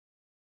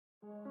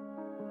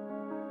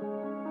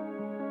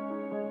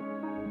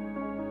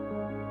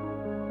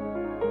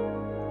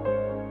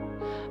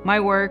My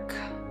work,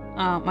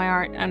 my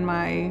art, and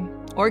my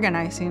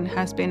organizing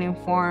has been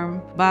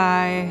informed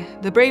by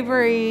the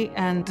bravery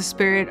and the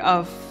spirit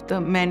of the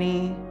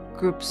many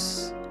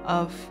groups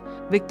of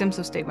victims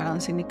of state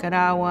violence in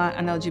Nicaragua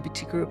and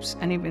LGBT groups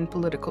and even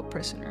political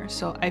prisoners.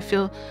 So I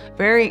feel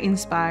very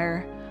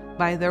inspired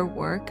by their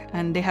work,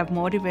 and they have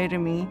motivated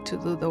me to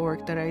do the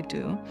work that I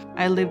do.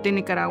 I lived in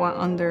Nicaragua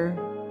under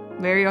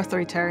very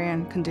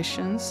authoritarian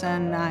conditions,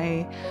 and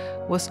I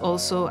was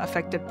also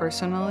affected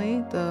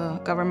personally.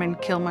 The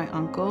government killed my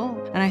uncle,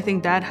 and I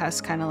think that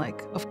has kind of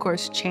like, of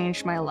course,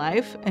 changed my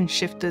life and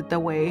shifted the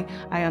way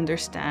I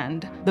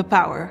understand the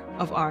power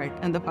of art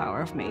and the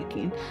power of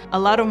making. A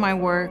lot of my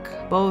work,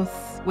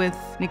 both with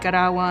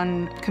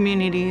Nicaraguan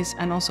communities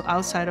and also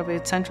outside of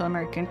it, Central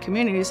American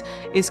communities,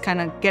 is kind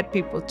of get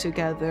people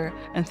together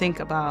and think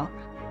about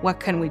what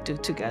can we do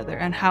together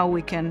and how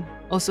we can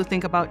also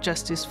think about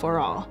justice for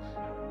all.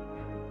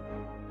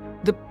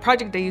 The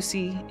project that you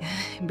see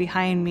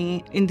behind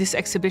me in this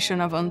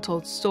exhibition of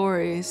untold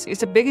stories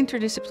is a big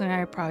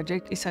interdisciplinary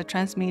project. It's a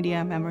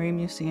transmedia memory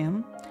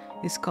museum.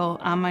 It's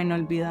called Ama y No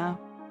Olvida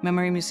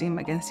Memory Museum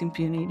Against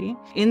Impunity.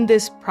 In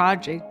this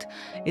project,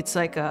 it's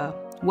like a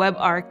web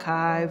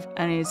archive,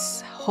 and it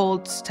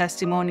holds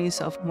testimonies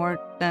of more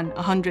than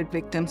 100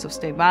 victims of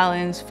state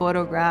violence,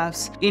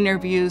 photographs,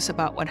 interviews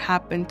about what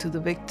happened to the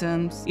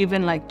victims,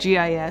 even like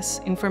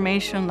GIS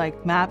information,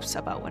 like maps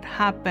about what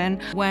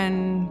happened.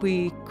 When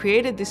we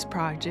created this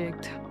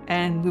project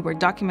and we were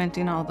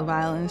documenting all the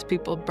violence,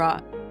 people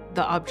brought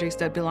the objects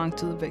that belong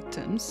to the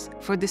victims.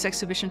 For this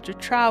exhibition to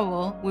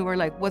travel, we were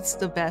like, what's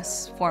the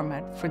best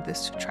format for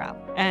this to travel?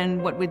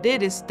 And what we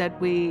did is that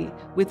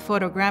with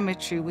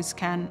photogrammetry, we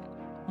scanned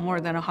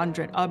more than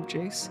 100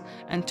 objects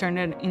and turned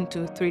it into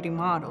 3D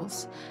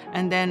models.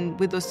 And then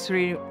with those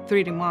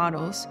 3D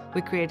models,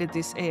 we created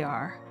these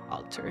AR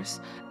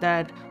altars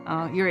that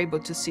you're able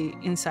to see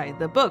inside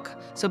the book.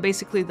 So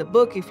basically the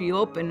book, if you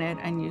open it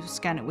and you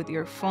scan it with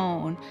your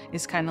phone,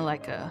 is kind of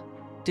like a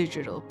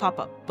digital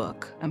pop-up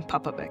book and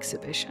pop-up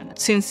exhibition.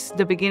 Since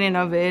the beginning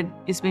of it,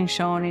 it's been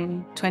shown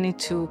in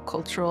 22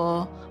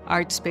 cultural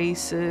art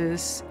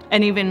spaces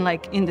and even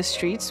like in the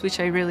streets,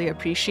 which I really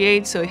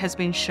appreciate. So it has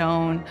been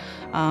shown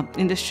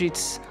in the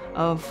streets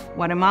of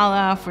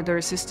Guatemala for the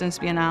Resistance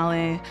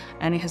Biennale,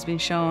 and it has been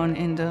shown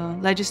in the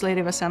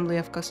Legislative Assembly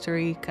of Costa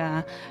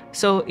Rica.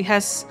 So it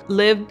has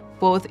lived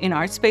both in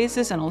art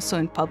spaces and also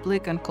in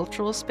public and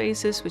cultural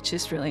spaces, which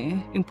is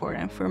really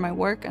important for my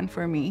work and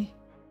for me.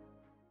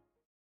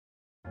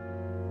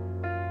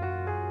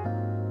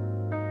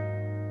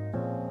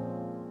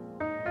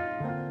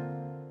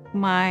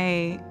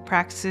 My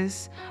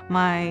praxis,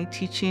 my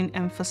teaching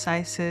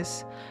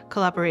emphasizes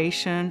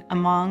collaboration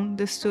among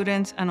the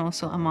students and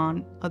also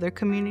among other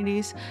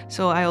communities.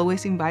 So I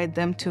always invite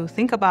them to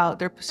think about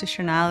their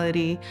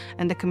positionality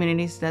and the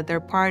communities that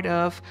they're part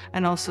of,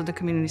 and also the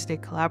communities they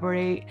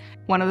collaborate.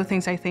 One of the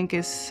things I think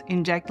is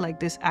inject like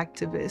this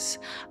activist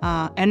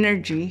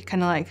energy,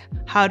 kind of like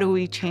how do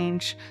we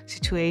change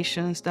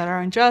situations that are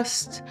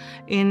unjust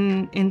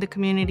in the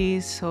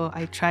communities. So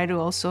I try to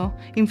also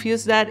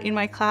infuse that in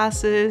my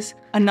classes.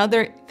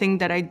 Another thing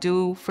that I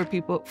do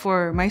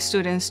for my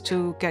students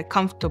to get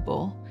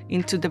comfortable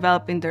into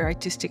developing their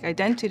artistic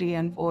identity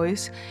and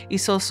voice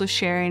is also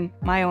sharing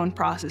my own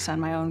process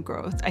and my own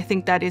growth. I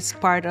think that is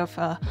part of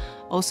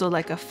also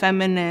like a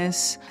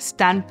feminist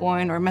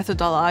standpoint or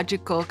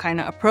methodological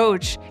kind of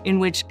approach, in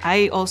which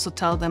I also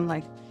tell them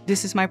like,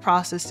 this is my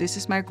process, this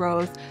is my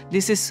growth,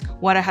 this is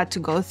what I had to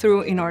go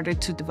through in order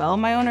to develop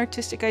my own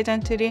artistic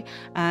identity.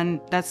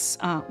 And that's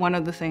one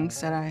of the things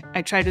that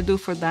I try to do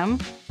for them.